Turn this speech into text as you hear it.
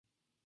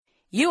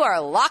You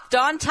are Locked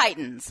On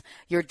Titans,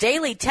 your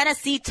daily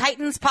Tennessee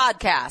Titans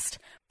podcast,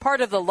 part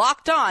of the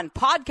Locked On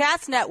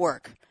Podcast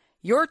Network,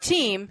 your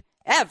team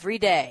every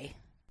day.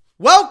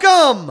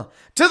 Welcome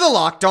to the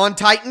Locked On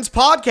Titans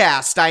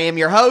podcast. I am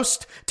your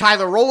host,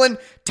 Tyler Rowland.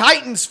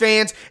 Titans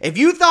fans, if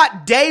you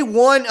thought day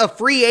one of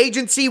free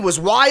agency was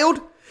wild,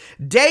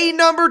 day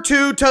number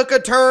 2 took a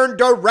turn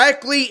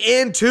directly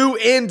into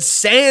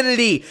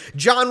insanity.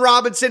 Jon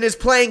Robinson is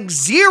playing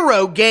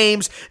 0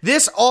 games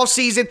this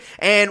offseason,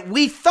 and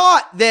we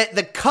thought that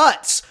the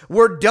cuts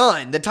were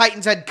done. The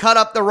Titans had cut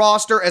up the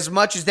roster as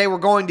much as they were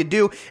going to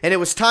do, and it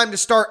was time to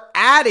start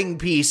adding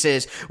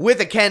pieces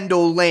with a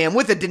Kendall Lamb,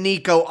 with a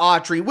Denico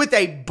Autry, with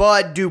a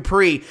Bud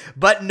Dupree.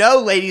 But no,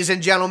 ladies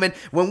and gentlemen,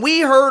 when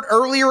we heard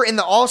earlier in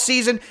the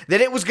offseason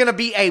that it was going to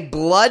be a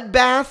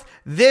bloodbath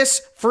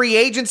this free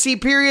agency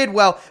period,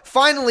 well,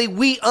 finally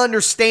we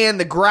understand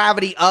the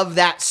gravity of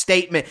that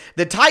statement.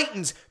 The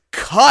Titans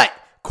cut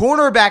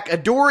cornerback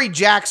Adoree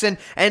Jackson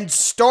and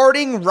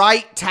starting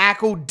right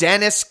tackle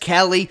Dennis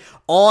Kelly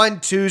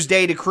on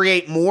Tuesday to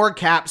create more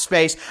cap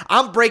space.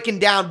 I'm breaking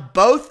down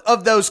both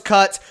of those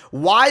cuts,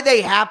 why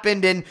they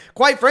happened, and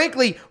quite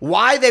frankly,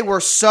 why they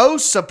were so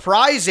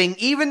surprising,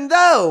 even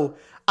though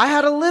I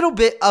had a little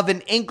bit of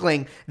an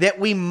inkling that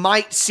we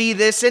might see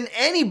this in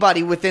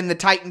anybody within the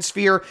Titan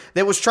sphere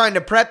that was trying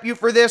to prep you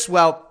for this.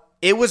 Well,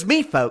 it was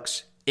me,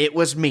 folks. It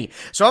was me.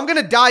 So I'm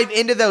going to dive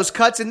into those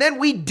cuts, and then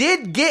we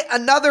did get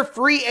another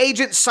free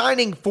agent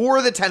signing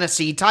for the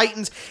Tennessee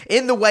Titans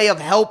in the way of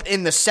help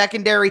in the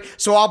secondary,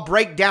 so I'll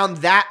break down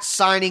that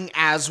signing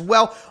as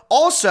well.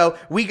 Also,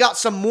 we got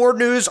some more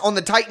news on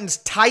the Titans'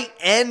 tight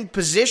end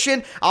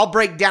position. I'll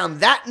break down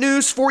that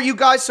news for you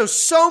guys.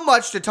 So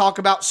much to talk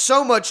about,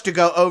 so much to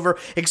go over.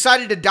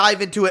 Excited to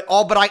dive into it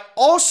all, but I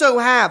also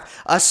have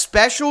a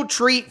special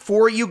treat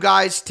for you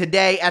guys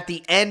today at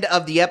the end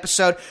of the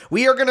episode.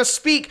 We are going to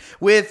speak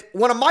with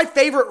one of my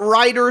favorite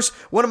writers,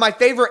 one of my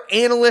favorite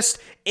analysts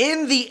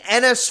in the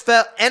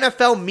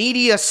NFL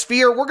media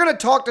sphere. We're going to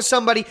talk to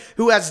somebody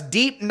who has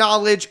deep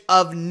knowledge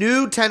of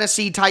new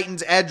Tennessee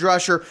Titans edge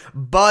rusher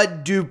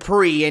Bud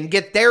Dupree and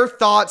get their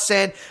thoughts,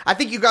 and I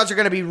think you guys are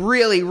going to be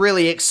really,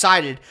 really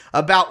excited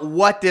about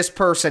what this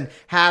person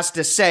has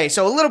to say.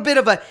 So a little bit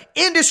of an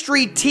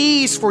industry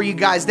tease for you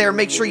guys there.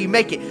 Make sure you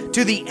make it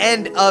to the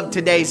end of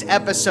today's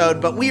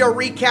episode, but we are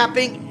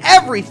recapping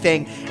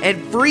everything in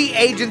free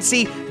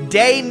agency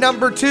day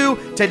number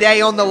 2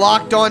 today on the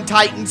Locked On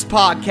Titans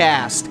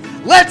podcast.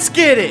 Let's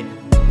get it!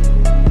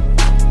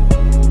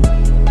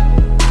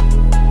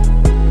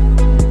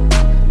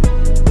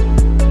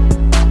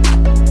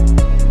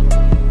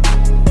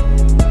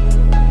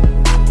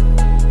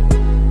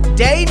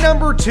 Day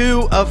number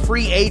 2 of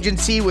free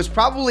agency was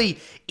probably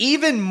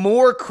even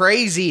more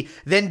crazy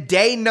than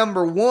day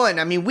number 1.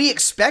 I mean, we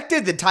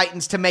expected the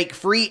Titans to make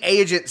free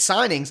agent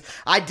signings.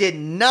 I did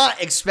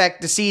not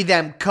expect to see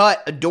them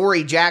cut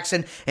Adoree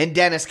Jackson and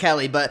Dennis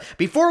Kelly. But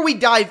before we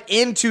dive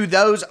into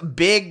those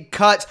big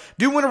cuts,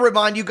 do want to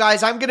remind you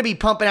guys, I'm going to be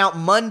pumping out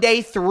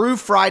Monday through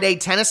Friday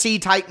Tennessee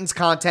Titans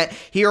content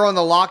here on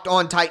the Locked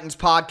On Titans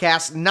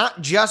podcast,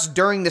 not just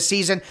during the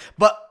season,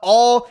 but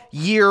all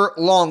year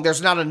long.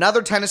 There's not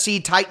another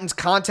Tennessee Titans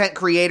content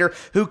creator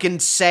who can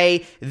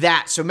say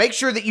that. So make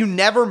sure that you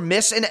never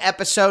miss an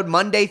episode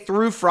Monday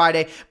through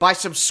Friday by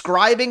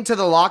subscribing to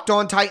the Locked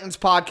On Titans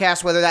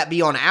podcast, whether that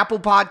be on Apple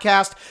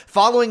Podcast,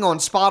 following on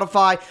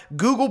Spotify,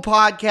 Google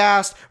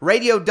Podcast,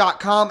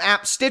 Radio.com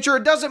app, Stitcher.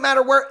 It doesn't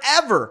matter,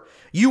 wherever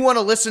you want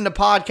to listen to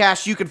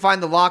podcasts, you can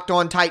find the Locked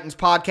On Titans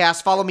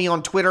podcast. Follow me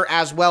on Twitter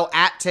as well,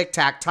 at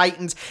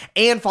TicTacTitans,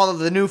 and follow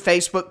the new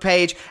Facebook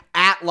page,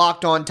 at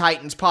Locked On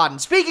Titans Pod.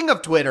 And speaking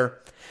of Twitter,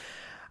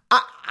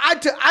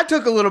 I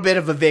took a little bit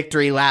of a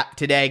victory lap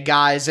today,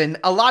 guys, and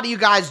a lot of you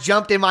guys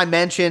jumped in my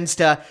mentions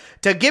to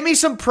give me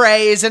some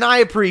praise, and I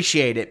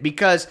appreciate it,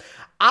 because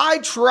I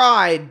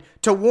tried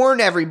to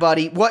warn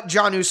everybody what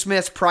Jonnu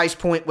Smith's price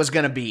point was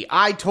going to be.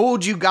 I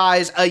told you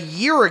guys a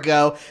year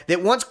ago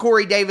that once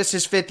Corey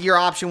Davis's 5th-year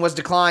option was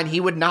declined,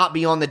 he would not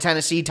be on the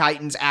Tennessee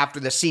Titans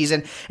after the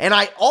season, and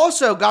I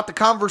also got the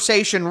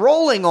conversation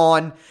rolling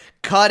on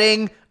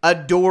cutting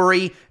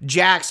Adoree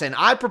Jackson.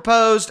 I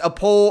proposed a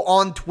poll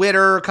on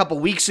Twitter a couple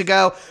weeks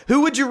ago.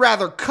 Who would you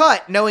rather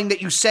cut, knowing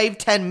that you save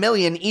 $10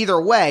 million either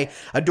way,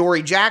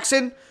 Adoree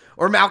Jackson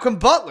or Malcolm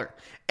Butler?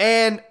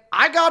 And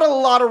I got a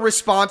lot of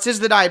responses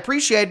that I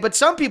appreciate, but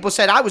some people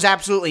said I was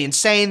absolutely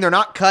insane. They're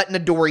not cutting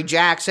Adoree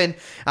Jackson.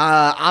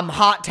 I'm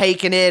hot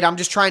taking it. I'm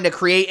just trying to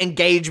create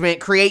engagement,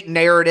 create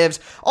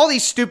narratives, all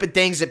these stupid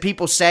things that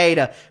people say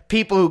to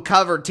people who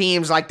cover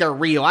teams like they're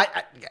real.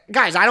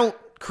 Guys, I don't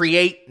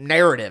create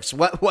narratives.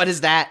 What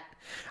is that?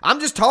 I'm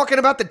just talking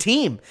about the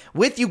team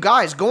with you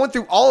guys, going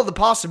through all of the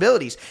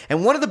possibilities.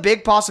 And one of the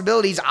big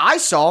possibilities I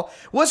saw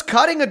was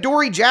cutting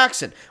Adoree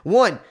Jackson.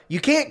 One, you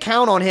can't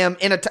count on him.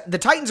 The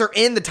Titans are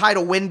in the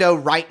title window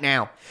right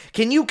now.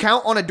 Can you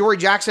count on Adoree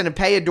Jackson and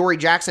pay Adoree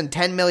Jackson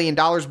 $10 million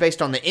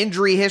based on the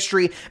injury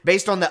history,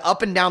 based on the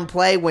up and down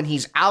play when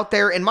he's out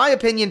there? In my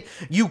opinion,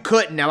 you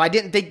couldn't. Now, I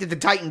didn't think that the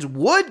Titans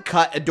would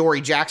cut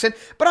Adoree Jackson,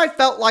 but I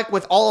felt like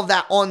with all of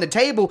that on the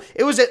table,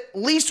 it was at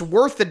least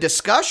worth the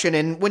discussion.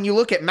 And when you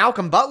look at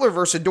Malcolm Butler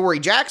versus Adoree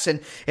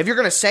Jackson, if you're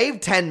going to save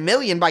 $10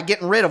 million by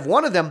getting rid of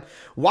one of them,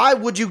 why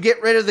would you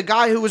get rid of the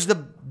guy who was the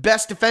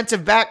best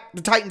defensive back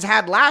the Titans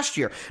had last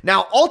year?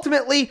 Now,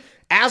 ultimately,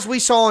 as we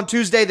saw on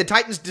Tuesday, the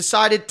Titans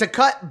decided to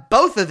cut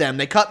both of them.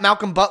 They cut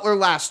Malcolm Butler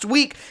last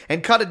week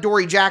and cut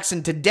Adoree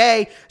Jackson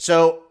today.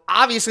 So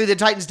obviously the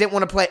Titans didn't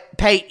want to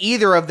pay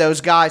either of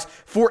those guys.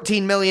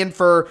 $14 million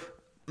for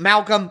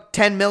Malcolm,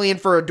 $10 million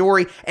for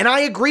Adoree, and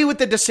I agree with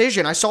the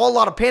decision. I saw a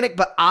lot of panic,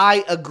 but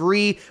I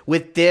agree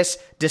with this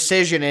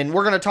decision, and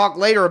we're going to talk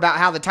later about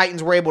how the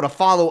Titans were able to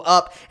follow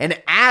up and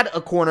add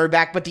a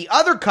cornerback, but the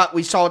other cut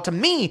we saw, to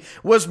me,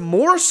 was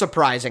more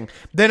surprising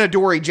than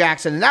Adoree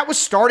Jackson, and that was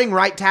starting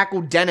right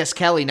tackle Dennis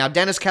Kelly. Now,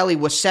 Dennis Kelly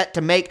was set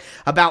to make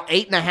about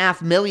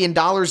 $8.5 million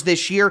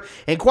this year,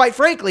 and quite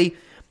frankly,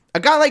 a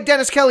guy like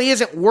Dennis Kelly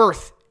isn't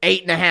worth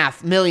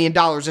 $8.5 million,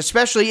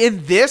 especially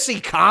in this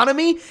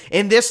economy,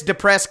 in this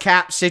depressed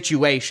cap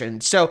situation.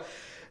 So,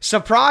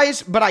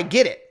 surprise, but I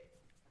get it.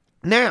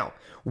 Now,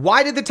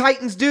 why did the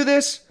Titans do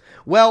this?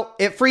 Well,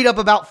 it freed up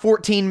about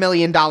 $14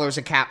 million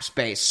of cap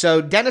space.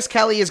 So, Dennis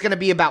Kelly is going to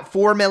be about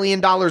 $4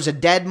 million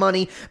of dead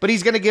money, but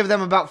he's going to give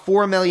them about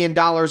 $4 million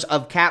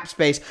of cap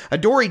space.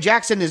 Adoree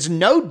Jackson is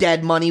no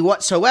dead money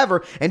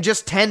whatsoever and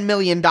just $10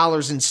 million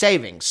in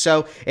savings.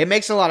 So, it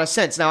makes a lot of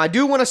sense. Now, I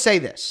do want to say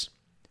this.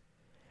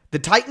 The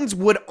Titans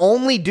would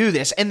only do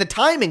this, and the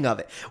timing of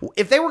it.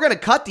 If they were going to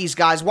cut these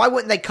guys, why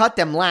wouldn't they cut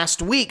them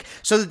last week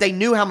so that they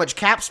knew how much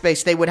cap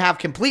space they would have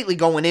completely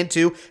going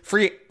into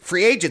free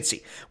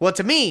agency? Well,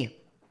 to me,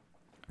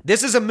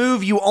 this is a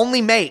move you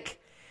only make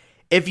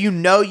if you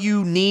know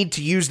you need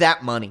to use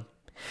that money.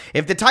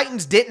 If the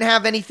Titans didn't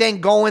have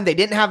anything going, they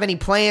didn't have any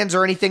plans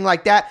or anything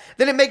like that,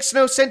 then it makes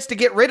no sense to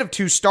get rid of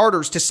two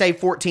starters to save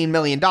 $14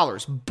 million.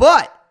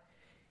 But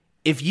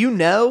if you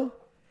know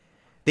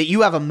that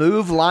you have a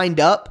move lined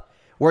up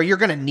where you're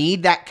going to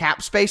need that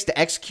cap space to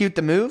execute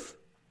the move,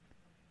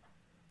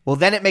 well,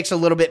 then it makes a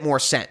little bit more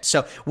sense.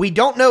 So we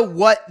don't know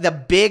what the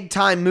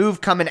big-time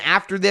move coming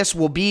after this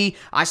will be.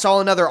 I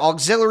saw another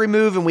auxiliary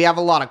move, and we have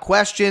a lot of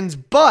questions,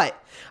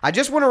 but I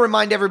just want to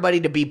remind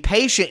everybody to be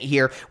patient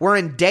here. We're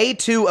in day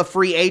 2 of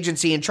free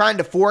agency, and trying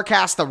to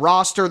forecast the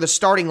roster, the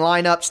starting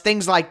lineups,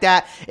 things like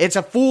that, it's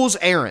a fool's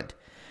errand.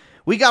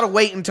 We got to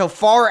wait until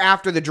far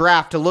after the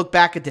draft to look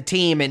back at the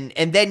team,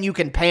 and then you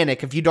can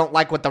panic if you don't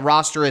like what the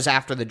roster is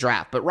after the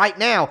draft. But right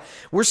now,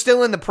 we're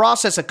still in the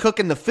process of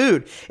cooking the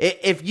food.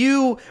 If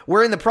you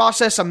were in the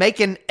process of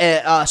making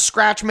a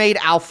scratch-made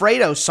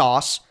Alfredo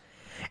sauce,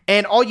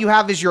 and all you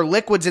have is your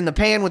liquids in the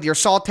pan with your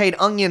sauteed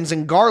onions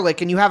and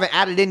garlic, and you haven't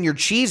added in your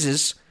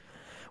cheeses,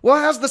 well,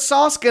 how's the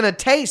sauce going to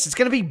taste? It's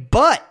going to be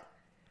butt.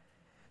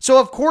 So,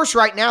 of course,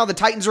 right now, the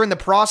Titans are in the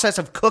process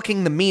of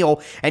cooking the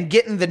meal and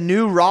getting the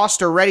new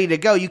roster ready to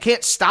go. You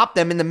can't stop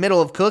them in the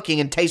middle of cooking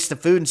and taste the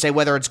food and say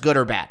whether it's good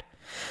or bad.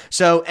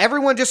 So,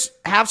 everyone just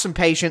have some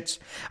patience.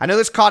 I know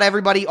this caught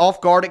everybody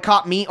off guard. It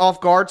caught me off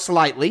guard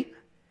slightly.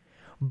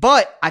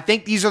 But I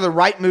think these are the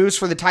right moves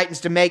for the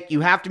Titans to make.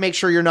 You have to make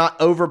sure you're not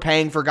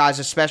overpaying for guys,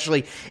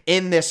 especially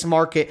in this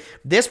market.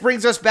 This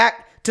brings us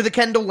back to the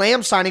Kendall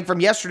Lamb signing from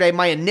yesterday.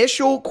 My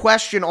initial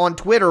question on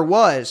Twitter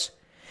was,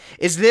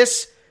 is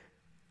this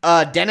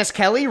Dennis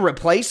Kelly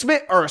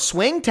replacement or a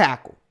swing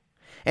tackle?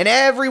 And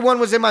everyone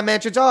was in my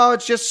mentions, oh,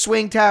 it's just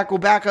swing tackle,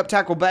 backup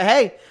tackle. But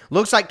hey,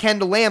 looks like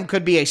Kendall Lamb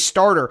could be a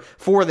starter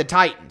for the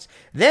Titans.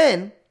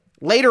 Then,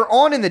 later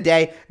on in the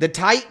day, the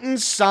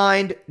Titans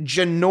signed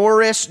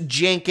Janoris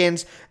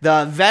Jenkins,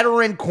 the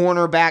veteran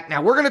cornerback.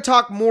 Now, we're going to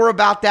talk more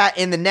about that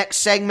in the next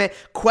segment.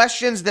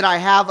 Questions that I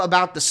have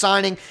about the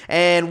signing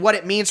and what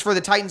it means for the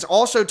Titans.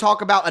 Also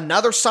talk about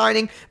another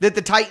signing that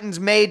the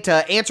Titans made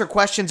to answer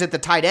questions at the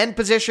tight end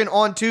position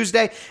on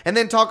Tuesday. And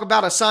then talk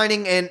about a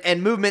signing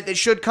and movement that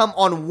should come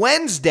on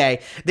Wednesday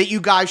that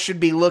you guys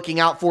should be looking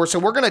out for. So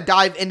we're going to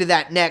dive into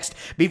that next.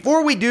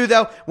 Before we do,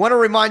 though, want to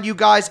remind you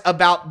guys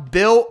about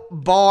Built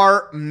Bar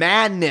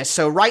Madness.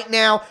 So right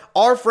now,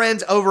 our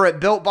friends over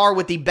at Built Bar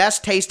with the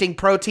best tasting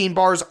protein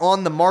bars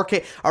on the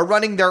market are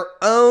running their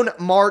own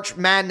March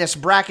Madness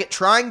bracket,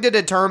 trying to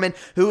determine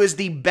who is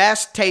the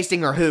best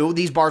tasting, or who,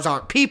 these bars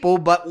aren't people,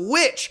 but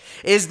which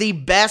is the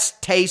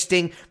best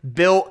tasting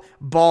Built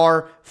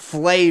Bar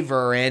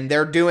flavor. And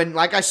they're doing,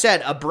 like I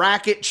said, a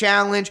bracket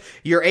challenge.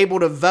 You're able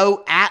to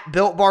vote at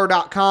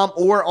BuiltBar.com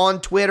or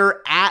on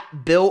Twitter at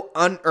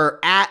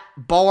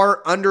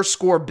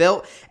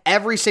 @bar_built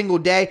every single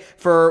day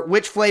for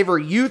which flavor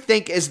you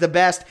think is the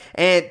best.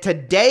 And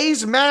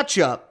today's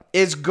matchup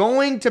is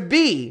going to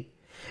be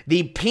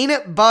the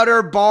peanut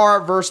butter bar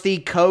versus the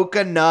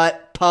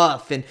coconut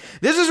puff. And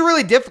this is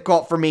really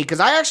difficult for me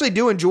because I actually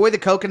do enjoy the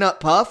coconut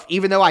puff,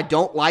 even though I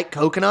don't like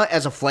coconut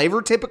as a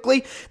flavor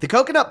typically. The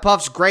coconut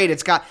puff's great.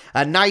 It's got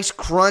a nice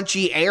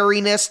crunchy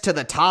airiness to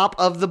the top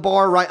of the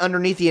bar right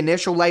underneath the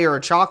initial layer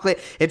of chocolate.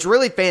 It's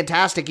really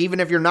fantastic, even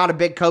if you're not a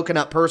big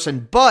coconut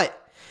person, but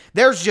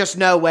there's just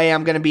no way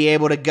I'm going to be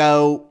able to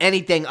go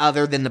anything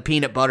other than the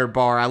peanut butter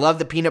bar. I love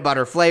the peanut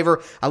butter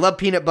flavor. I love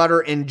peanut butter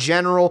in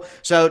general.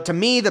 So to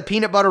me, the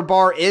peanut butter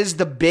bar is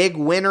the big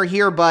winner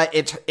here, but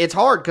it's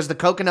hard because the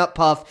coconut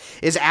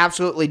puff is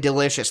absolutely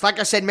delicious. Like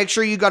I said, make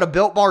sure you go to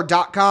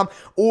BuiltBar.com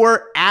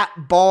or at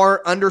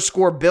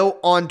 @bar_built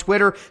on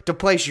Twitter to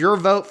place your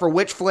vote for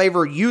which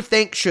flavor you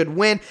think should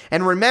win.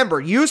 And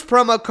remember, use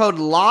promo code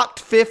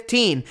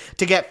LOCKED15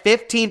 to get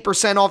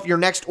 15% off your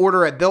next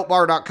order at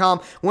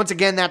BuiltBar.com. Once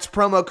again, that's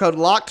promo code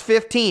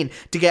LOCKED15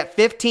 to get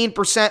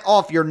 15%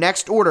 off your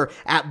next order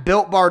at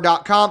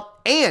BuiltBar.com.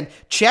 And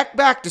check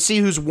back to see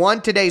who's won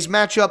today's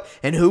matchup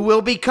and who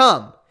will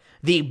become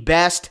the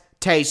best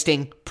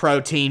tasting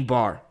protein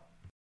bar.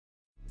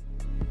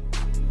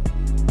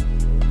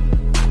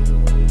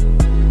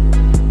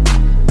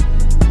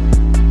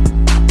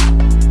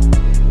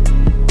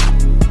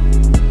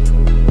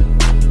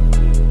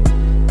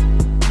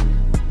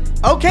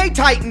 Okay,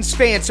 Titans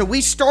fans, so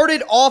we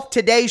started off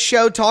today's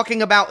show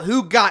talking about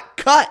who got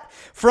cut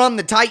from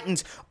the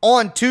Titans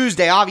on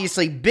Tuesday.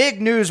 Obviously,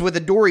 big news with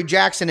Adoree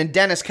Jackson and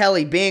Dennis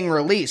Kelly being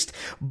released.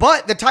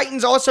 But the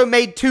Titans also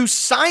made 2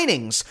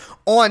 signings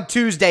on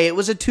Tuesday. It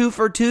was a 2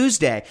 for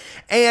Tuesday.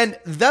 And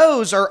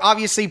those are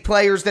obviously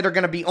players that are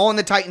going to be on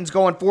the Titans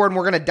going forward, and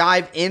we're going to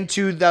dive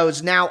into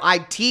those now. I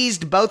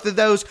teased both of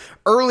those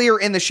earlier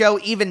in the show,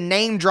 even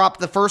name dropped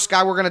the first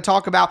guy we're going to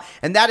talk about,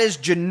 and that is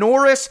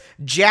Janoris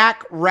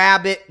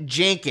Jackrabbit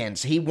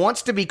Jenkins. He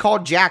wants to be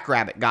called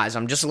Jackrabbit, guys.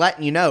 I'm just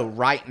letting you know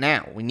right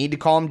now. We need to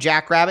call him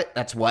Jackrabbit.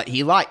 That's what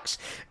he likes.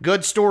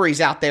 Good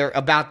stories out there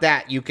about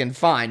that you can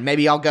find.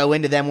 Maybe I'll go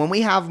into them when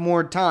we have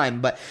more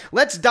time, but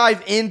let's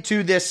dive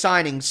into this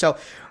signing. So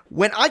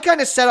when I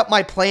kind of set up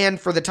my plan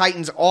for the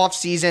Titans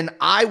offseason,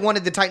 I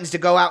wanted the Titans to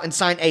go out and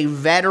sign a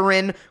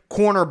veteran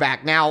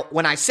cornerback. Now,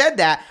 when I said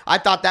that, I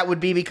thought that would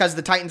be because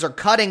the Titans are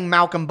cutting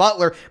Malcolm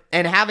Butler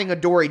and having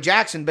Adoree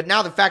Jackson, but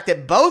now the fact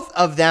that both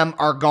of them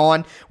are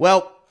gone,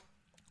 well,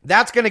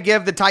 that's going to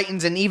give the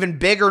Titans an even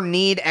bigger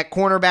need at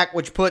cornerback,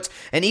 which puts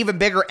an even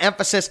bigger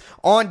emphasis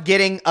on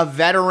getting a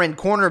veteran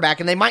cornerback.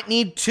 And they might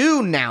need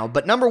 2 now.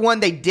 But number 1,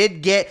 they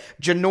did get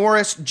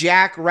Janoris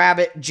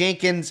Jackrabbit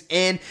Jenkins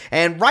in.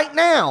 And right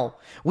now,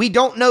 we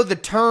don't know the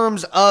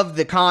terms of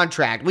the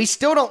contract. We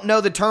still don't know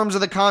the terms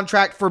of the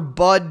contract for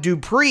Bud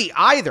Dupree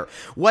either.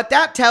 What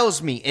that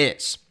tells me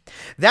is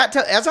that,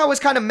 as I was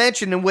kind of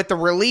mentioning with the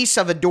release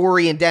of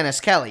Adoree and Dennis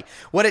Kelly,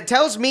 what it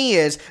tells me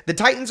is the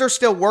Titans are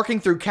still working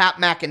through cap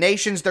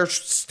machinations. They're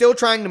still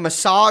trying to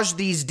massage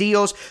these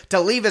deals to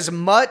leave as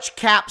much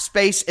cap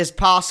space as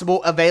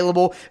possible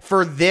available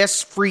for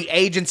this free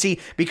agency.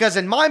 Because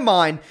in my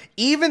mind,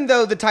 even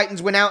though the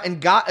Titans went out and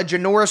got a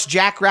Janoris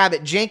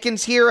Jackrabbit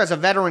Jenkins here as a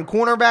veteran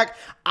cornerback,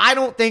 I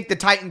don't think the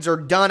Titans are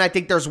done. I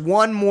think there's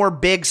one more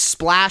big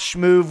splash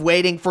move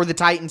waiting for the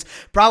Titans,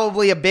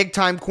 probably a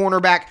big-time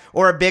cornerback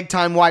or a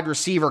big-time wide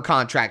receiver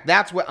contract.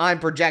 That's what I'm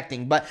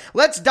projecting. But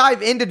let's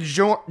dive into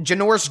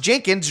Janoris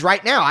Jenkins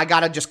right now. I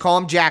got to just call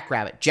him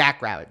Jackrabbit.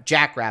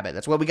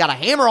 That's what we got to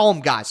hammer home,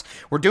 guys.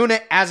 We're doing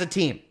it as a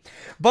team.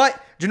 But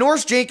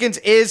Janoris Jenkins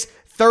is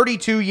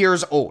 32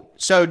 years old.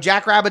 So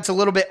Jackrabbit's a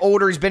little bit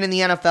older. He's been in the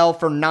NFL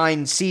for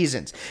 9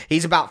 seasons.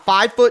 He's about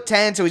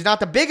 5'10", so he's not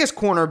the biggest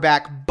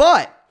cornerback,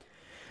 but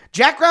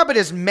Jackrabbit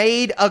has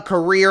made a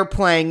career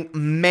playing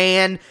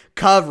man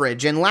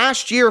coverage. And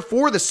last year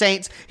for the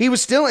Saints, he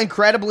was still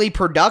incredibly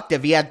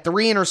productive. He had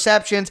 3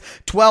 interceptions,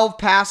 12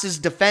 passes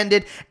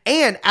defended,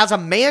 and as a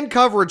man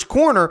coverage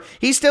corner,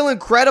 he's still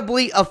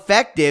incredibly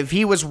effective.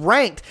 He was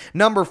ranked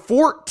number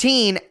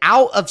 14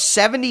 out of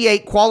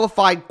 78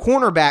 qualified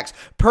cornerbacks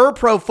per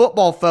Pro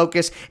Football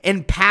Focus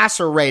in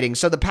passer rating.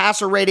 So the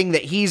passer rating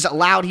that he's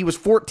allowed, he was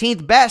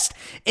 14th best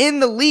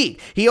in the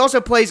league. He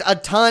also plays a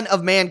ton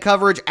of man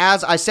coverage.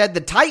 As I said, the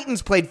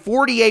Titans played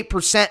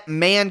 48%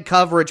 man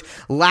coverage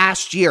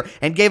last year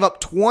and gave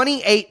up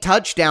 28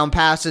 touchdown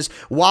passes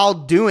while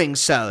doing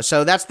so.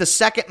 So that's the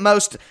second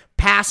most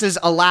passes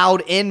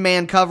allowed in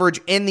man coverage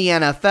in the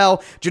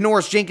NFL.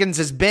 Janoris Jenkins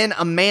has been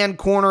a man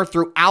corner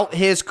throughout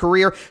his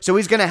career, so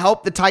he's going to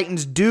help the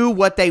Titans do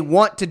what they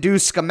want to do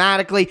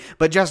schematically,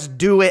 but just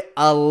do it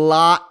a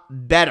lot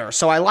better.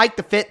 So I like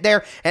the fit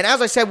there. And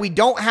as I said, we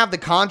don't have the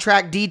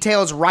contract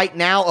details right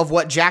now of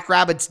what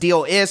Jackrabbit's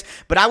deal is,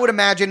 but I would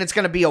imagine it's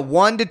going to be a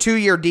 1 to 2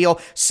 year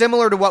deal,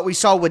 similar to what we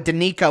saw with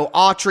Denico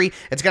Autry.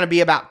 It's going to be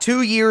about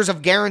 2 years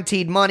of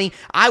guaranteed money.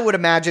 I would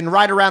imagine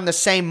right around the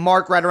same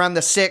mark, right around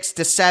the $6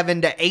 to $7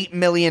 to $8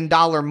 million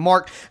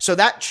mark. So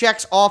that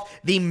checks off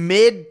the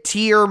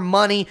mid-tier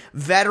money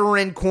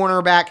veteran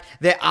cornerback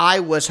that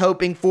I was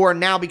hoping for.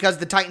 Now, because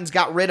the Titans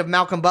got rid of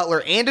Malcolm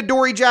Butler and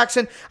Adoree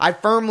Jackson, I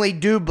firmly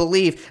do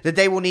believe that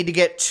they will need to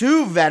get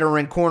 2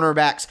 veteran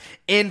cornerbacks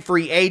in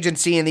free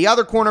agency, and the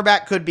other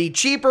cornerback could be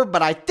cheaper,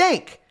 but I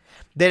think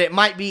that it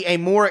might be a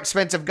more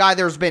expensive guy.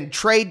 There's been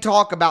trade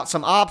talk about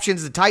some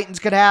options the Titans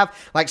could have,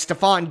 like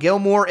Stephon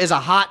Gilmore is a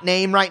hot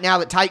name right now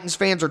that Titans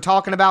fans are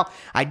talking about.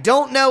 I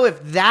don't know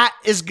if that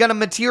is going to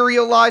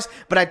materialize,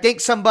 but I think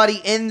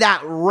somebody in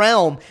that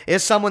realm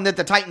is someone that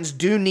the Titans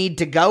do need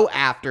to go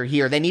after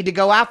here. They need to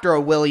go after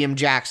a William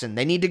Jackson.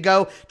 They need to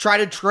go try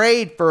to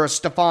trade for a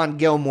Stephon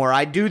Gilmore.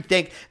 I do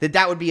think that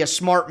that would be a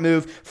smart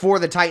move for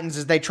the Titans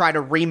as they try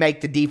to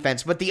remake the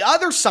defense. But the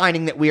other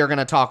signing that we are going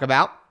to talk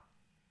about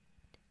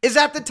is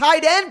at the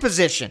tight end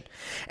position.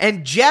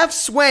 And Jeff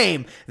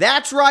Swaim,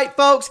 that's right,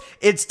 folks,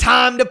 it's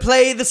time to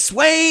play the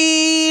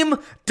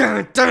Swaim.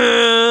 Dun,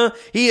 dun.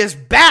 He is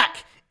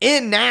back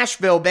in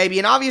Nashville, baby.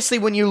 And obviously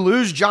when you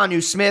lose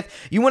Jonnu Smith,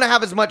 you want to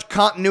have as much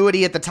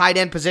continuity at the tight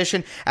end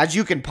position as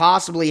you can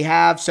possibly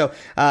have. So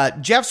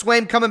Jeff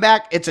Swaim coming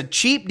back. It's a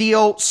cheap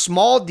deal,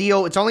 small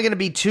deal. It's only going to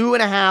be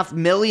 $2.5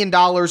 million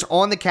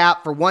on the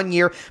cap for 1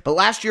 year. But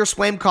last year,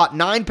 Swaim caught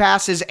 9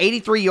 passes,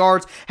 83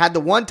 yards, had the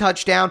 1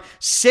 touchdown.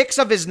 6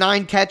 of his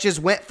 9 catches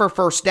went for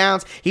first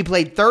downs. He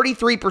played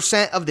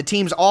 33% of the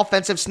team's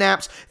offensive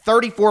snaps,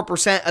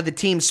 34% of the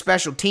team's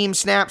special team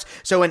snaps.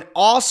 So an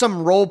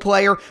awesome role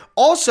player.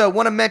 Also,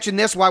 want to mention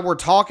this while we're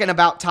talking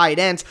about tight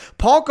ends.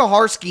 Paul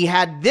Kuharsky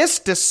had this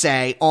to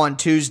say on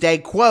Tuesday,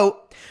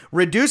 quote,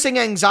 reducing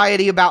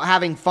anxiety about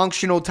having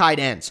functional tight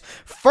ends.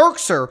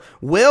 Firkser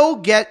will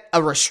get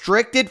a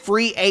restricted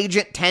free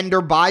agent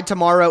tender by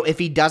tomorrow if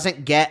he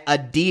doesn't get a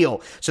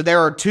deal. So there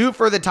are 2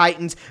 for the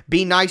Titans.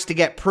 Be nice to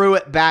get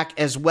Pruitt back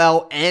as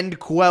well, end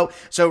quote.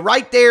 So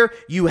right there,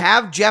 you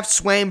have Jeff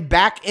Swaim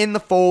back in the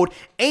fold.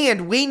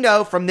 And we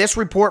know from this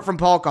report from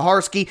Paul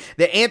Kuharsky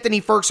that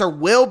Anthony Firkser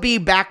will be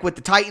back with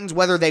the Titans,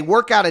 whether they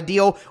work out a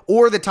deal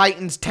or the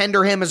Titans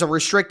tender him as a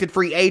restricted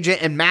free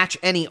agent and match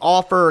any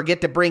offer or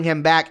get to bring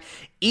him back.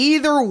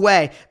 Either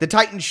way, the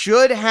Titans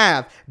should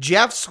have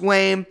Jeff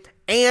Swaim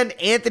and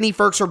Anthony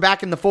Firkser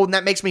back in the fold, and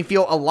that makes me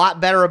feel a lot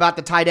better about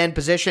the tight end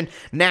position.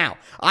 Now,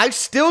 I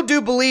still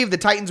do believe the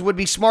Titans would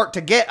be smart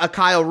to get a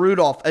Kyle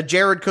Rudolph, a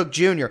Jared Cook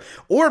Jr.,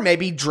 or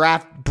maybe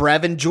draft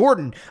Brevin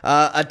Jordan,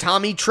 a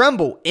Tommy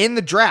Tremble in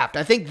the draft.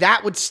 I think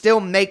that would still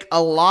make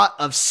a lot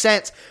of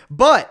sense,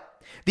 but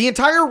the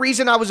entire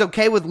reason I was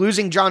okay with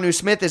losing Jonnu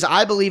Smith is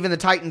I believe in the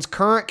Titans'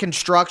 current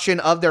construction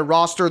of their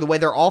roster, the way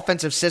their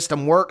offensive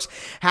system works.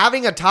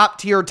 Having a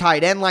top-tier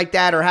tight end like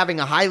that or having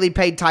a highly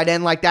paid tight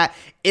end like that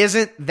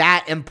isn't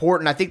that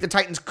important. I think the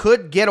Titans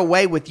could get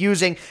away with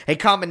using a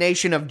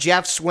combination of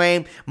Jeff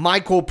Swaim,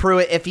 Michael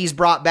Pruitt if he's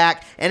brought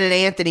back, and an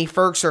Anthony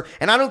Firkser.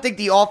 And I don't think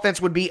the offense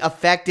would be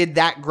affected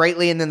that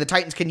greatly, and then the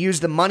Titans can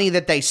use the money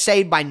that they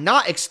save by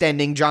not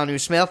extending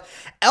Jonnu Smith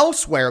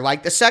elsewhere,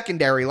 like the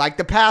secondary, like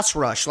the pass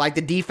rush, like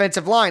the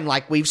defensive line,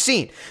 like we've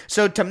seen.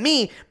 So to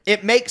me,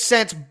 it makes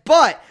sense,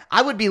 but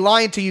I would be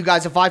lying to you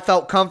guys if I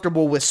felt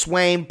comfortable with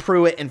Swaim,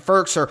 Pruitt, and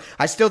Firkser.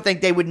 I still think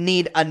they would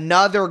need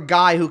another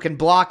guy who can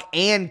block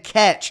and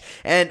catch.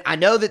 And I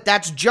know that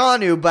that's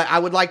Jonnu, but I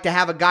would like to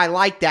have a guy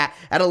like that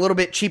at a little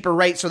bit cheaper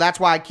rate. So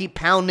that's why I keep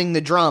pounding the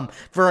drum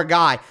for a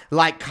guy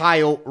like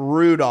Kyle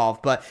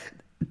Rudolph. But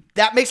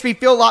that makes me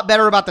feel a lot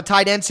better about the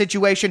tight end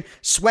situation.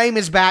 Swaim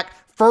is back.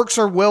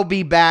 Firkser will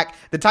be back.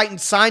 The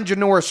Titans signed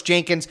Janoris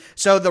Jenkins,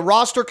 so the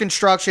roster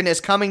construction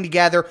is coming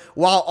together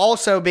while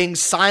also being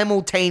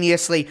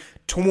simultaneously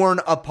torn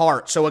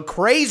apart. So a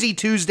crazy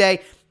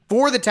Tuesday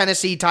for the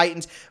Tennessee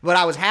Titans, but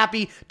I was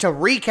happy to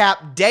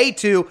recap day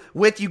 2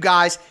 with you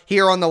guys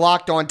here on the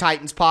Locked On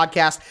Titans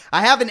podcast.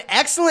 I have an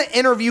excellent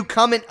interview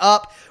coming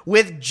up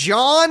with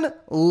Jon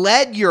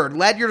Ledyard.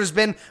 Ledyard has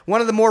been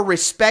one of the more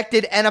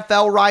respected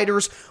NFL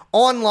writers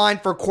online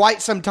for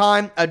quite some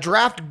time, a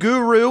draft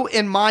guru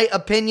in my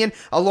opinion,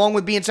 along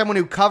with being someone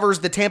who covers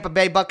the Tampa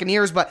Bay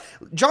Buccaneers. But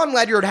Jon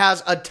Ledyard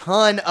has a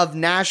ton of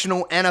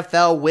national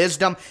NFL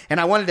wisdom,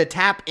 and I wanted to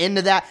tap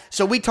into that.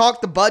 So we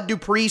talked the Bud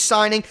Dupree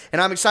signing, and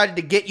I'm excited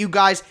to get you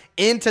guys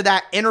into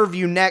that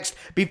interview next.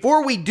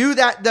 Before we do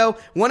that, though,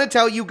 want to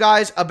tell you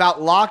guys about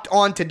Locked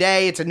On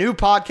Today. It's a new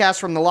podcast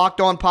from the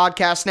Locked On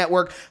Podcast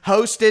Network,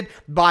 hosted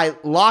by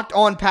Locked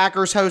On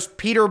Packers host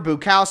Peter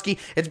Bukowski.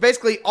 It's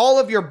basically all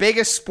of your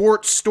biggest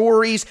sports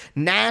stories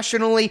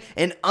nationally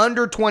in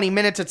under 20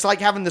 minutes. It's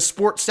like having the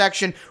sports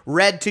section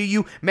read to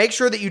you. Make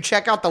sure that you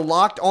check out the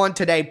Locked On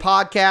Today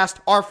podcast,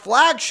 our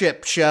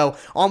flagship show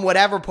on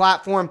whatever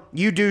platform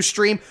you do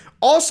stream.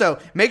 Also,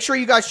 make sure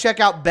you guys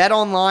check out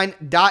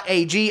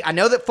betonline.ag. I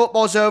know that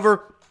football's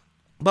over,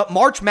 but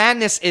March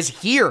Madness is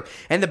here,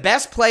 and the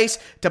best place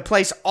to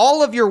place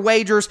all of your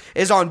wagers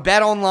is on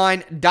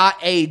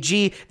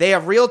betonline.ag. They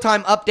have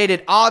real-time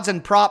updated odds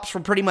and props for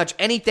pretty much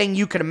anything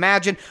you can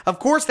imagine. Of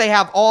course, they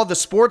have all the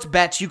sports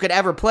bets you could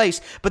ever place,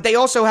 but they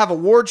also have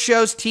award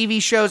shows, TV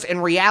shows,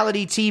 and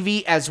reality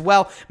TV as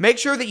well. Make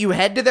sure that you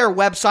head to their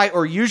website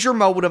or use your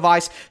mobile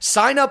device,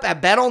 sign up at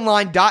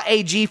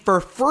betonline.ag for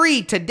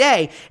free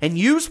today, and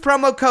use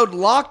promo code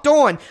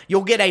LOCKEDON.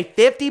 You'll get a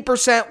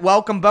 50%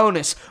 welcome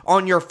bonus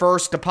on your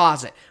first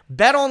deposit.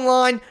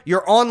 BetOnline,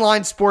 your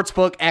online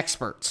sportsbook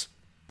experts.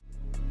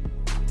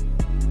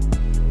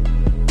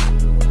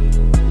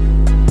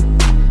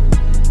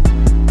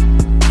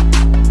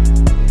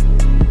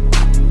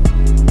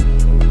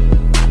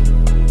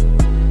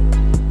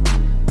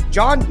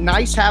 John,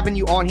 nice having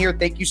you on here.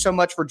 Thank you so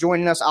much for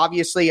joining us.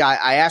 Obviously,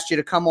 I asked you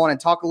to come on and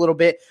talk a little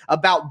bit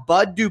about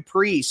Bud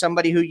Dupree,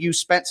 somebody who you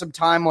spent some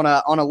time on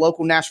a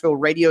local Nashville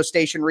radio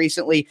station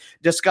recently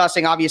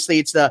discussing. Obviously,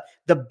 it's the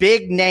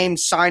big name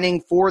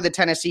signing for the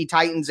Tennessee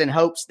Titans in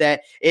hopes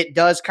that it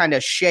does kind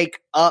of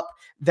shake up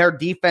their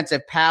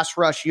defensive pass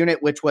rush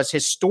unit, which was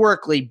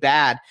historically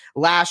bad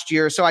last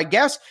year. So I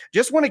guess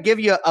just want to give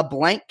you a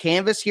blank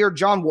canvas here.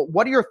 John,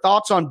 what are your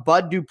thoughts on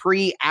Bud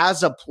Dupree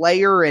as a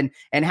player and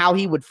how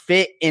he would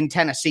fit in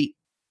Tennessee?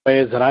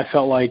 Is that I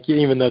felt like,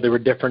 even though there were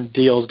different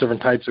deals,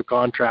 different types of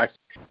contracts,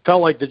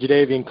 felt like the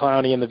Jadeveon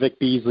Clowney and the Vic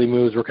Beasley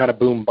moves were kind of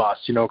boom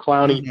bust.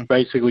 Clowney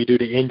basically due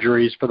to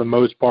injuries for the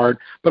most part,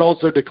 but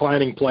also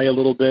declining play a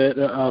little bit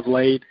of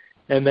late.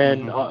 And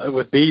then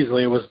with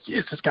Beasley,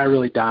 is this guy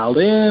really dialed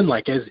in?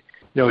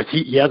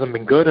 He hasn't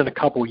been good in a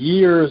couple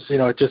years.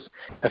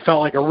 It felt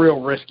like a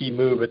real risky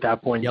move at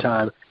that point in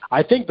time.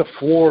 I think the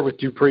floor with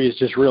Dupree is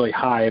just really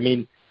high. I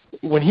mean,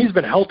 when he's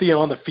been healthy and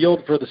on the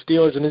field for the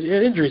Steelers, and his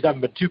injuries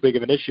haven't been too big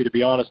of an issue, to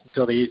be honest,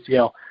 until the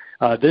ACL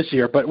this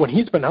year. But when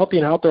he's been healthy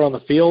and out there on the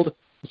field,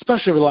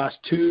 especially over the last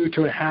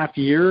 2.5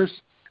 years,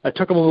 it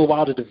took him a little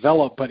while to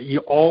develop, but he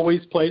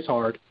always plays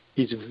hard.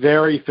 He's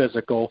very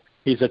physical.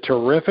 He's a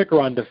terrific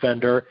run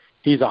defender.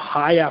 He's a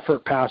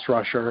high-effort pass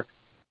rusher.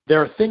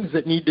 There are things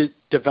that need to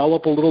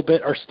develop a little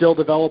bit, are still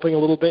developing a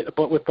little bit,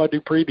 but with Bud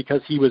Dupree,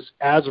 because he was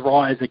as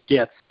raw as it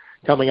gets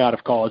coming out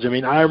of college. I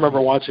mean, I remember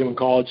watching him in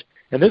college,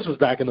 and this was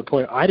back in the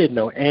point I didn't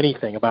know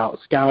anything about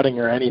scouting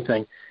or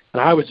anything,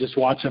 and I was just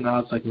watching, and I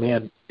was like,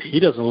 man,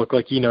 he doesn't look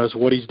like he knows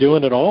what he's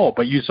doing at all.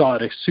 But you saw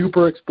a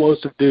super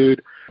explosive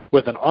dude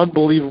with an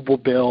unbelievable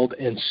build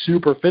and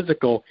super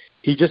physical.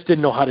 He just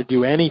didn't know how to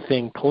do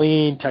anything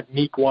clean,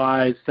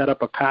 technique-wise, set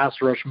up a pass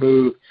rush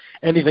move,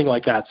 anything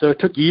like that. So it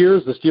took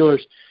years. The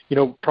Steelers,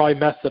 probably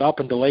messed it up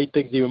and delayed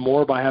things even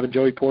more by having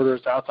Joey Porter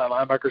as the outside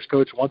linebackers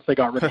coach. Once they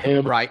got rid of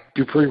him,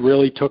 Dupree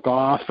really took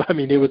off. I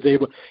mean,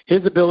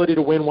 his ability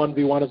to win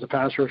 1v1 as a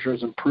pass rusher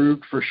has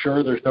improved for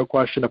sure. There's no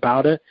question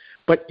about it.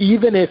 But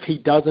even if he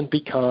doesn't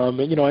become,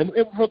 and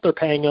what they're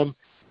paying him,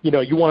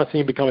 you want to see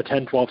him become a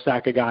 10, 12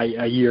 sack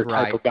a year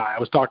type of guy. I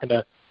was talking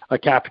to a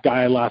cap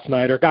guy last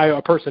night,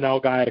 a personnel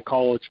guy at a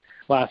college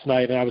last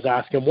night, and I was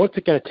asking him, what's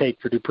it going to take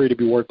for Dupree to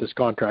be worth this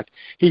contract?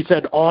 He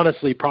said,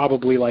 honestly,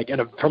 probably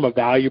from a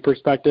value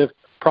perspective,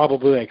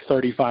 probably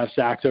 35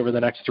 sacks over the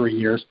next 3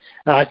 years.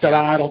 And I said,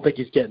 I don't think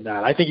he's getting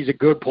that. I think he's a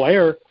good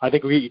player. I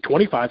think we get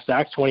 25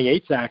 sacks,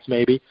 28 sacks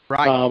maybe.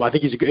 I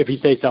think he's if he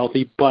stays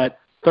healthy, but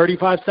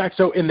 35 sacks.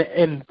 So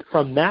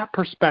from that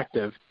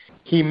perspective,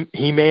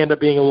 he may end up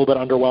being a little bit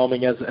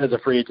underwhelming as a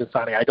free agent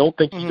signing. I don't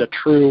think he's a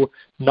true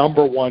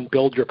number one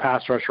build your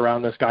pass rush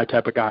around this guy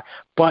type of guy.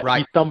 But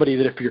he's somebody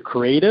that if you're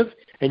creative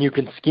and you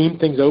can scheme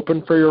things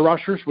open for your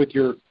rushers with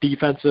your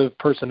defensive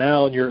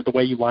personnel and the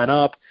way you line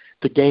up,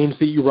 the games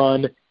that you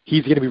run,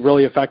 he's going to be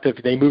really effective.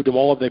 They moved him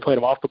all over. They played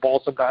him off the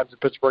ball sometimes in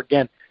Pittsburgh.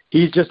 Again,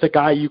 he's just a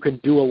guy you can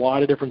do a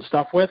lot of different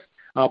stuff with.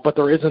 But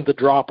there isn't the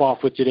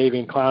drop-off with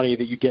Jadeveon Clowney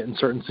that you get in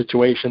certain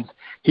situations.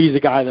 He's a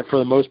guy that, for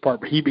the most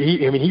part, he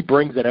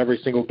brings it every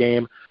single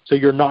game, so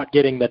you're not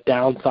getting the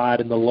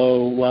downside and the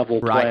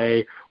low-level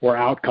play or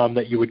outcome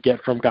that you would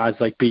get from guys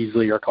like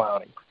Beasley or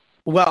Clowney.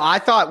 Well, I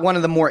thought one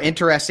of the more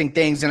interesting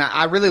things, and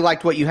I really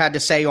liked what you had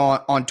to say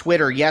on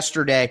Twitter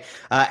yesterday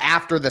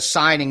after the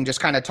signing, just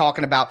kind of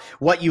talking about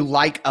what you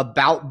like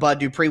about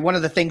Bud Dupree. One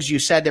of the things you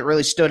said that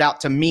really stood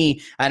out to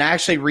me, and I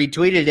actually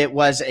retweeted it,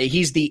 was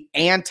he's the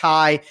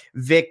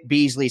anti-Vic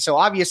Beasley. So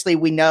obviously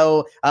we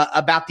know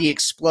about the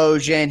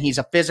explosion. He's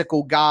a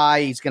physical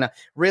guy. He's going to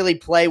really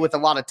play with a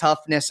lot of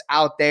toughness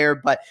out there.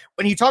 But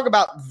when you talk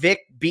about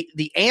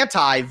the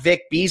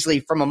anti-Vic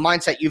Beasley from a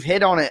mindset, you've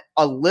hit on it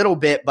a little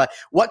bit, but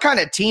what kind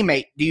of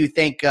teammate do you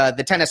think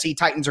the Tennessee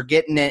Titans are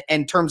getting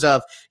in terms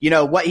of,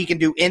 what he can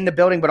do in the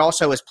building, but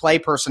also his play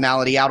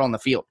personality out on the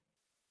field?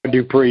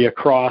 Dupree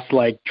across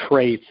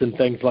traits and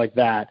things like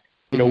that.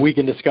 We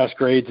can discuss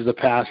grades as a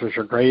pass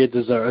rusher, grades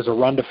as a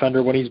run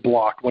defender when he's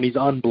blocked, when he's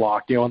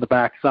unblocked, on the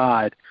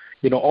backside,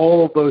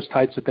 all of those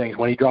types of things,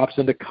 when he drops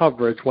into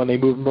coverage, when they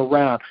move him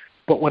around.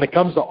 But when it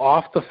comes to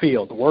off the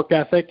field, work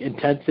ethic,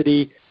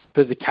 intensity,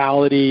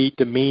 physicality,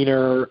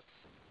 demeanor,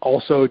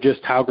 also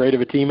just how great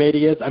of a teammate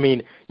he is. I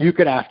mean, you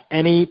could ask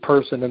any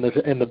person in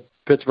the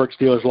Pittsburgh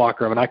Steelers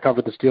locker room, and I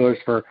covered the Steelers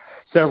for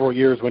several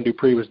years when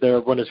Dupree was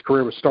there, when his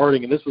career was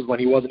starting, and this was when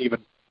he wasn't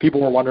even –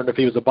 people were wondering if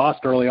he was a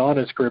bust early on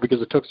in his career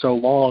because it took so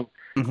long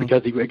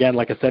because, he, again,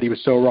 like I said, he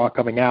was so raw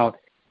coming out.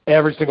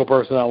 Every single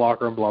person in that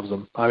locker room loves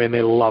him. I mean,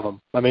 they love him.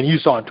 I mean, you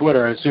saw on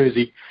Twitter as soon as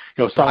he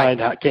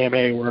signed Cam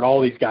Hayward and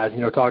all these guys,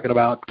 talking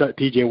about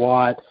T.J.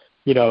 Watt,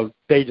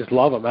 they just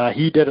love him.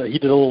 He did a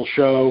little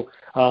show.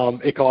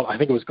 I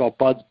think it was called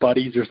Bud's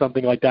Buddies or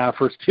something like that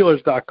for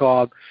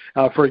Steelers.com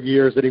for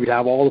years, that he would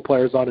have all the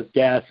players on his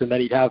guests, and then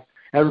he'd have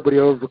everybody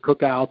over for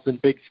cookouts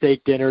and big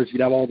steak dinners.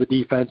 You'd have all the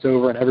defense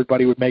over, and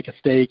everybody would make a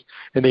steak,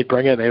 and they'd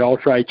bring it, and they'd all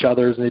try each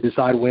other's, and they'd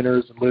decide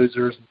winners and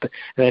losers, and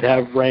they'd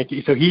have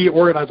rankings. So he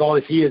organized all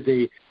this. He is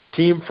a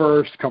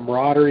team-first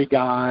camaraderie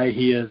guy.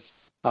 He is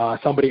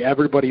somebody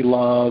everybody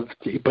loves,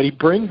 but he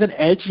brings an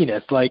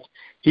edginess. Like,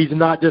 he's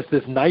not just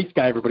this nice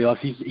guy everybody loves.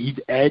 He's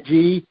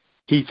edgy.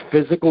 He's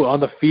physical on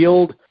the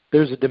field.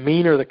 There's a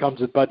demeanor that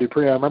comes with Bud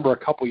Dupree. I remember a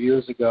couple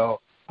years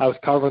ago, I was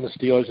covering the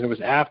Steelers, and it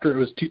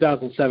was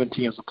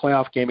 2017. It was a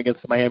playoff game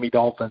against the Miami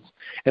Dolphins,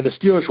 and the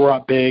Steelers were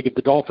up big.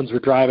 The Dolphins were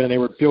driving, and they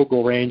were at field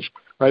goal range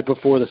right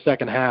before the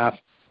second half,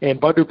 and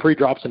Bud Dupree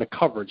drops into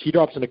coverage. He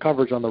drops into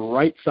coverage on the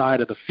right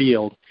side of the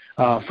field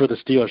for the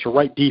Steelers, the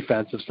right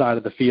defensive side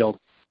of the field.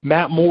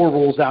 Matt Moore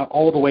rolls out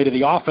all the way to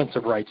the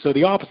offensive right, so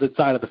the opposite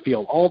side of the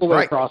field, all the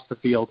way across the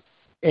field.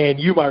 And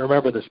you might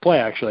remember this play,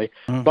 actually.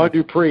 Bud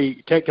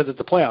Dupree, because it's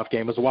a playoff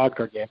game, it's a wild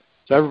card game,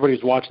 so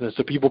everybody's watching this,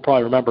 so people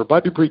probably remember.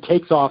 Bud Dupree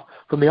takes off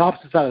from the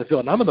opposite side of the field,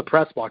 and I'm in the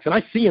press box, and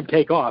I see him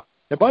take off.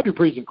 And Bud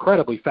Dupree's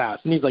incredibly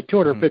fast, and he's like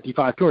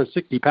 255,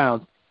 260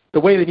 pounds. The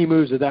way that he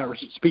moves at that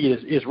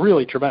speed is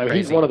really tremendous.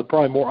 Crazy. He's one of the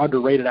probably more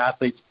underrated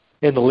athletes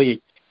in the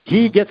league.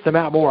 He gets to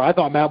Matt Moore. I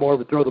thought Matt Moore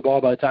would throw the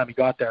ball by the time he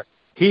got there.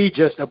 He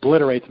just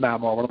obliterates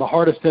Matt Moore, one of the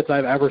hardest hits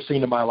I've ever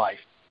seen in my life.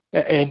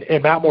 And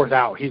Matt Moore's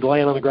out. He's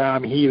laying on the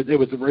ground. I mean, it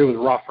was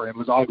rough for him.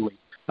 It was ugly.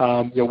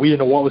 We didn't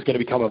know what was going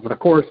to become of him. And, of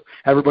course,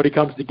 everybody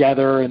comes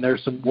together, and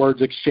there's some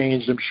words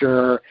exchanged, I'm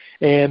sure.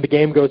 And the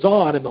game goes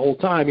on, and the whole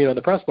time, in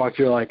the press box,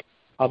 you're like,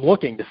 I'm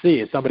looking to see,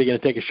 is somebody going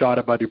to take a shot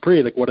at Bud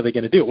Dupree? Like, what are they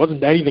going to do? It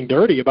wasn't anything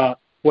dirty about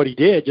what he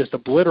did, just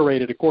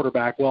obliterated a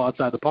quarterback well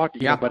outside the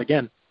pocket. Yeah. But,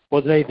 again,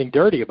 wasn't anything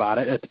dirty about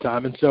it at the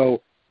time. And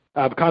so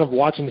I'm kind of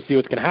watching to see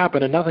what's going to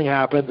happen, and nothing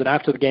happens. And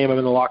after the game, I'm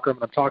in the locker room,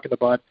 and I'm talking to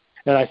Bud.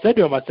 And I said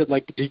to him,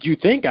 did you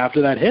think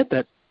after that hit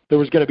that there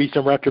was going to be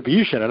some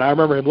retribution? And I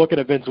remember him looking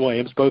at Vince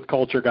Williams, both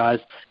culture guys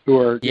who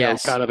are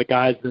kind of the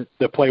guys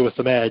that play with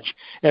some edge.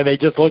 And they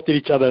just looked at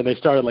each other, and they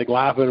started,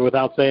 laughing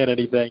without saying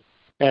anything.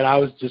 And I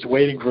was just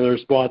waiting for the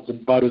response,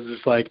 and Bud was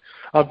just like,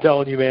 I'm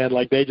telling you, man,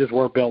 they just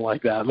weren't built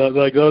like that.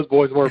 Those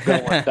boys weren't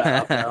built like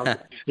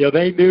that.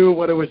 They knew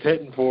what it was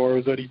hitting for,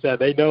 was what he said.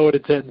 They know what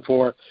it's hitting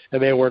for,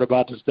 and they weren't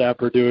about to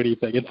step or do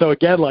anything. And so,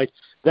 again,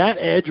 that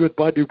edge with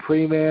Bud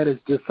Dupree, man, is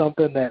just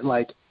something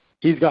that,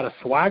 he's got a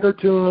swagger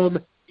to him.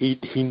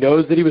 He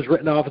knows that he was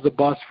written off as a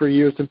bust for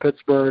years in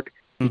Pittsburgh.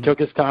 He took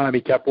his time.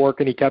 He kept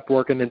working.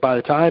 And by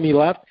the time he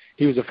left,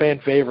 he was a fan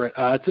favorite.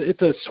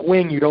 It's a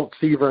swing you don't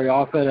see very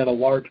often, and a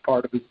large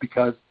part of it is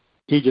because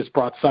he just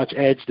brought such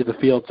edge to the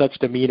field, such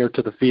demeanor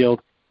to the field,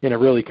 and it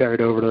really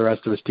carried over to the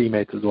rest of his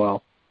teammates as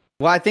well.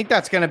 Well, I think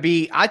that's going to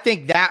be – I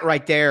think that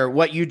right there,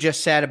 what you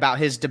just said about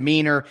his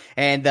demeanor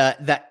and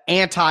the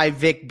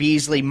anti-Vic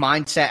Beasley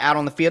mindset out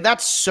on the field,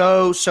 that's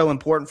so, so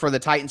important for the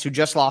Titans, who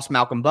just lost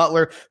Malcolm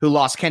Butler, who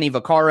lost Kenny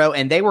Vaccaro,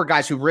 and they were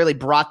guys who really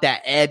brought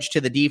that edge to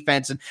the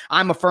defense. And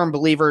I'm a firm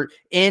believer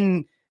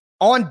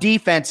on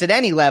defense at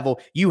any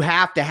level, you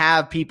have to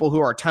have people who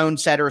are tone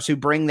setters, who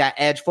bring that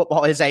edge.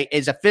 Football is a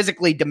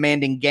physically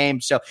demanding game.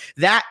 So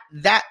that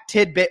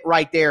tidbit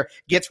right there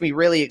gets me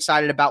really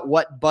excited about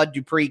what Bud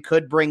Dupree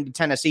could bring to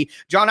Tennessee.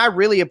 John, I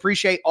really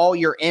appreciate all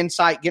your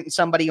insight, getting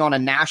somebody on a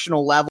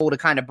national level to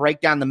kind of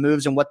break down the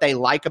moves and what they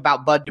like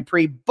about Bud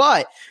Dupree.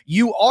 But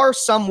you are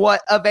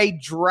somewhat of a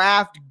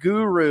draft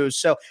guru.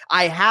 So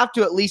I have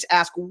to at least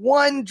ask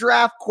one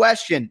draft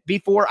question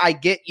before I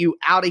get you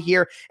out of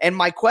here. And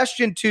my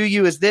question to you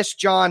is this,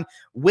 John: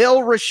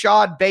 will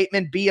Rashad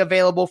Bateman be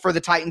available for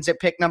the Titans at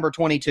pick number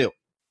 22?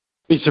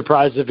 Be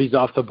surprised if he's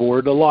off the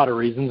board. A lot of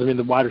reasons. I mean,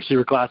 the wide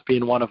receiver class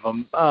being one of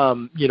them.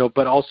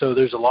 But also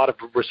there's a lot of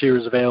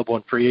receivers available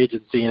in free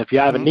agency, and if you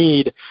have a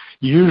need,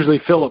 you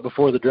usually fill it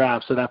before the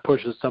draft, so that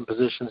pushes some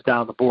positions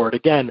down the board.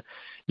 Again,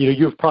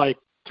 you have probably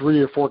 3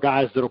 or 4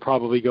 guys that'll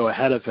probably go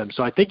ahead of him,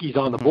 so I think he's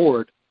on the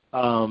board.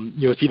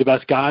 Is he the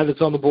best guy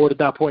that's on the board at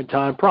that point in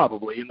time?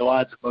 Probably, in the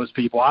eyes of most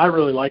people. I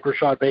really like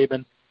Rashad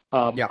Bateman.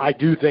 I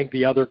do think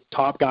the other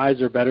top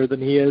guys are better than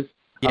he is,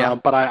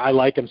 but I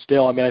like him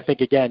still. I mean, I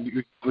think,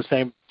 again, the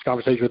same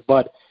conversation with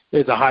Bud,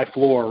 is a high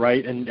floor,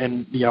 right?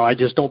 And I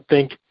just don't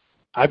think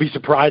 – I'd be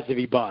surprised if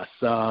he busts.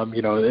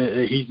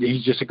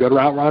 He's just a good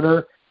route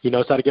runner. He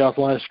knows how to get off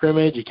the line of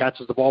scrimmage. He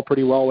catches the ball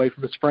pretty well away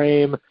from his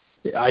frame.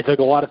 I think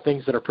a lot of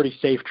things that are pretty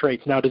safe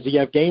traits. Now, does he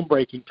have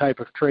game-breaking type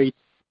of traits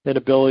and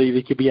ability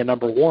that could be a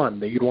number one,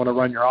 that you'd want to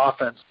run your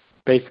offense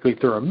basically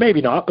through him?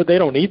 Maybe not, but they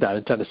don't need that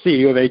in Tennessee.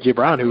 You have A.J.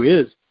 Brown, who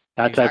is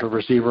that type of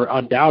receiver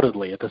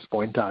undoubtedly at this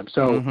point in time.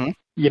 So,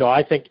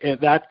 I think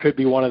that could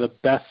be one of the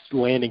best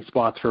landing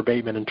spots for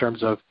Bateman in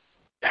terms of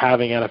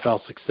having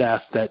NFL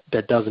success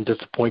that doesn't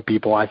disappoint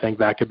people. I think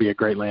that could be a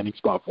great landing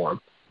spot for him.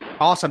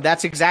 Awesome.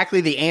 That's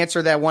exactly the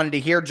answer that I wanted to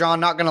hear, John.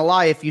 Not going to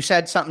lie, if you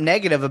said something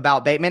negative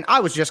about Bateman, I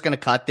was just going to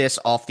cut this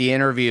off the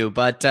interview.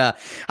 But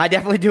I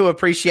definitely do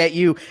appreciate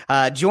you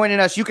joining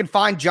us. You can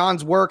find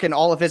John's work and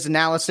all of his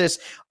analysis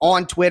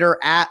on Twitter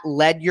at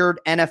Ledyard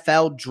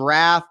NFL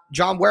Draft.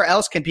 John, where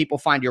else can people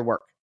find your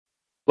work?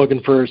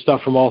 Looking for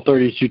stuff from all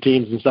 32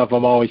 teams and stuff.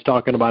 I'm always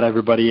talking about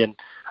everybody and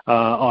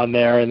on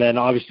there. And then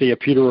obviously at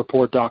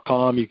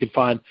pewterreport.com, you can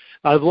find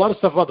I have a lot of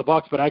stuff about the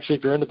Bucs, but actually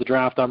if you're into the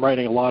draft, I'm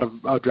writing a lot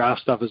of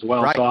draft stuff as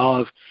well. Right. So I'll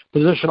have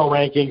positional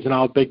rankings and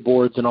I'll have big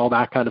boards and all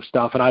that kind of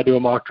stuff. And I do a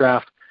mock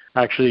draft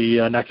actually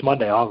next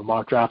Monday. I'll have a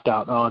mock draft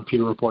out on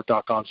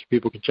PewterReport.com so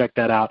people can check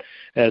that out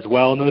as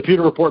well. And then the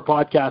Pewter Report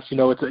podcast,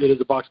 it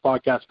is a Bucs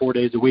podcast 4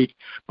 days a week,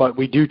 but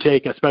we do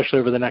take, especially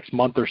over the next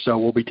month or so,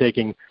 we'll be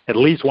taking at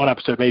least one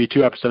episode, maybe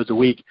 2 episodes a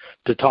week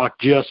to talk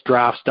just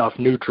draft stuff,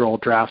 neutral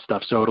draft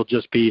stuff. So it'll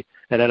just be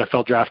an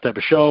NFL draft type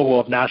of show.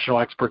 We'll have national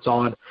experts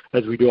on,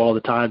 as we do all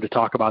the time, to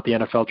talk about the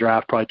NFL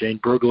draft, probably Jane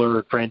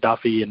Brugler, Fran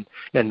Duffy, and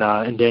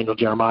Daniel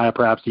Jeremiah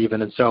perhaps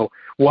even. And so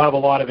we'll have a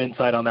lot of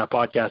insight on that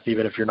podcast,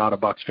 even if you're not a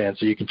Bucs fan.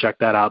 So you can check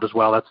that out as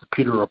well. That's the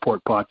Pewter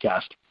Report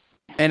podcast.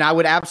 And I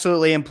would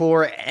absolutely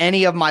implore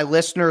any of my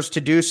listeners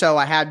to do so.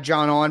 I had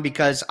John on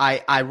because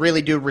I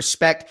really do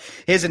respect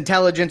his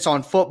intelligence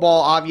on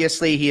football.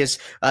 Obviously, he is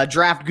a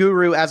draft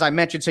guru, as I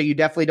mentioned, so you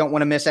definitely don't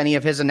want to miss any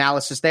of his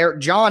analysis there.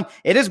 John,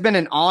 it has been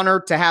an honor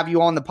to have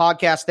you on the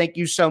podcast. Thank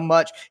you so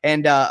much.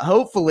 And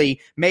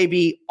hopefully,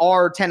 maybe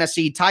our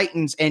Tennessee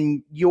Titans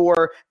and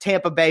your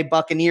Tampa Bay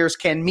Buccaneers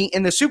can meet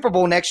in the Super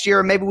Bowl next year,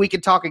 and maybe we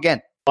can talk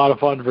again. A lot of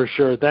fun for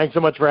sure. Thanks so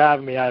much for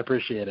having me. I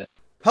appreciate it.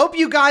 Hope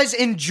you guys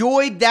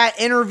enjoyed that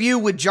interview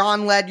with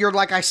John Ledyard.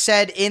 Like I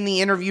said in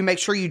the interview, make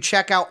sure you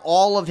check out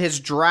all of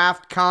his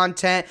draft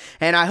content.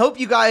 And I hope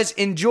you guys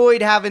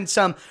enjoyed having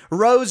some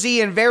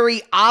rosy and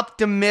very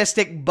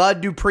optimistic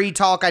Bud Dupree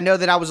talk. I know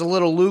that I was a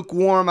little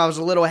lukewarm. I was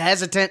a little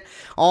hesitant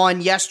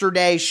on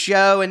yesterday's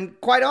show. And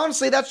quite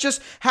honestly, that's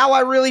just how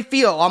I really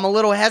feel. I'm a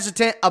little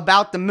hesitant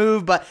about the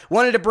move, but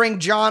wanted to bring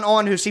John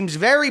on, who seems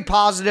very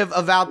positive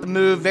about the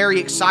move,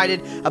 very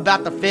excited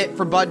about the fit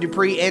for Bud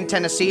Dupree in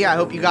Tennessee. I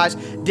hope you guys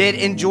did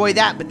enjoy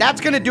that. But that's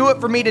going to do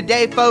it for me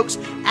today, folks.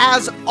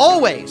 As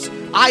always,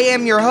 I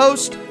am your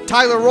host,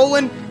 Tyler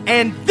Rowland,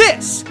 and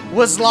this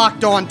was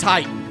Locked On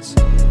Titans.